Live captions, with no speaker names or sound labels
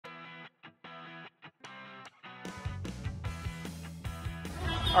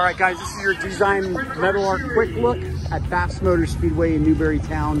All right, guys, this is your Dezine Metal Art quick look at Baps Motor Speedway in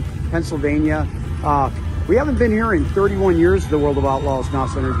Newberrytown, Pennsylvania. We haven't been here in 31 years. The World of Outlaws now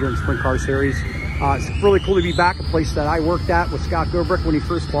centered during Sprint Car Series. It's really cool to be back, a place that I worked at with Scott Gobrick when he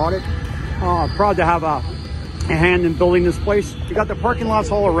first bought it. Proud to have a hand in building this place. You got the parking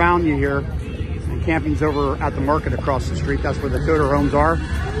lots all around you here, and camping's over at the market across the street. That's where the Toter homes are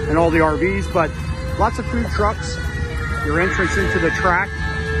and all the RVs, but lots of food trucks. Your entrance into the track.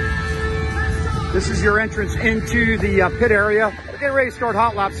 This is your entrance into the pit area. We're getting ready to start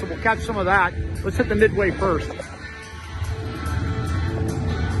hot laps, so we'll catch some of that. Let's hit the midway first.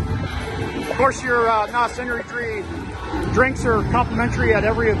 Of course, your NOS Energy drinks are complimentary at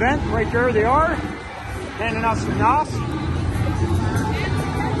every event. Right there they are, handing out some NOS.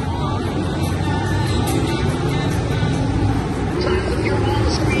 Time appear on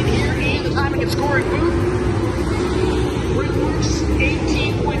the screen here and the timing and scoring booth.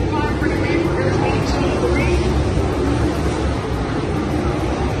 18.5 for the lead, there's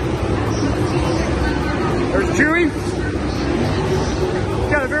 18.3. There's Chewy.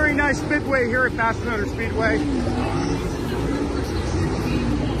 Got a very nice midway here at Baps Motor Speedway.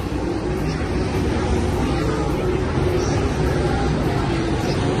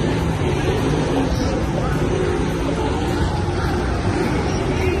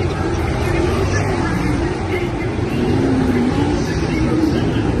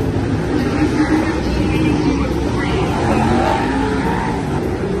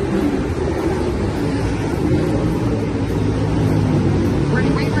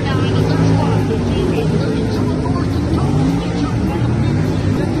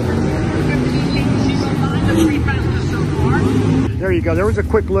 There you go. There was a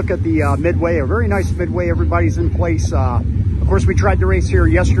quick look at the midway, a very nice midway. Everybody's in place. Of course, we tried to race here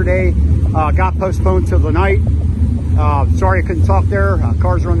yesterday, got postponed till the night. Sorry I couldn't talk there.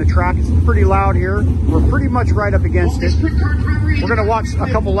 Cars are on the track. It's pretty loud here. We're pretty much right up against it. We're going to watch a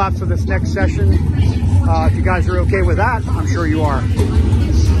couple laps of this next session. If you guys are okay with that, I'm sure you are.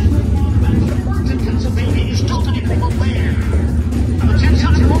 Pennsylvania is totally aware of the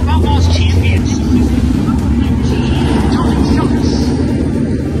 10-time World Outlaws champions.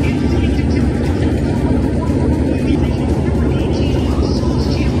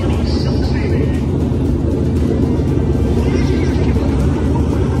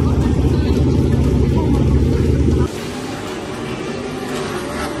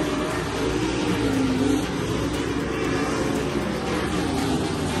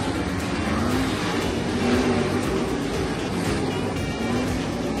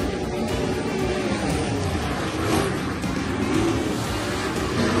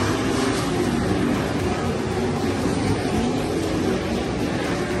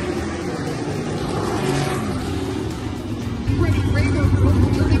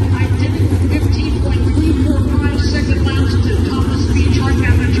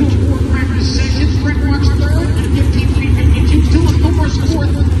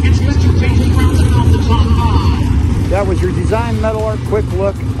 That was your Dezine Metal Art quick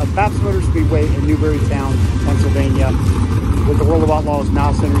look at Baps Motor Speedway in Newberrytown, Pennsylvania, with the World of Outlaws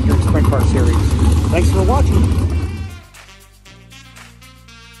now centered during Sprint Car Series. Thanks for watching.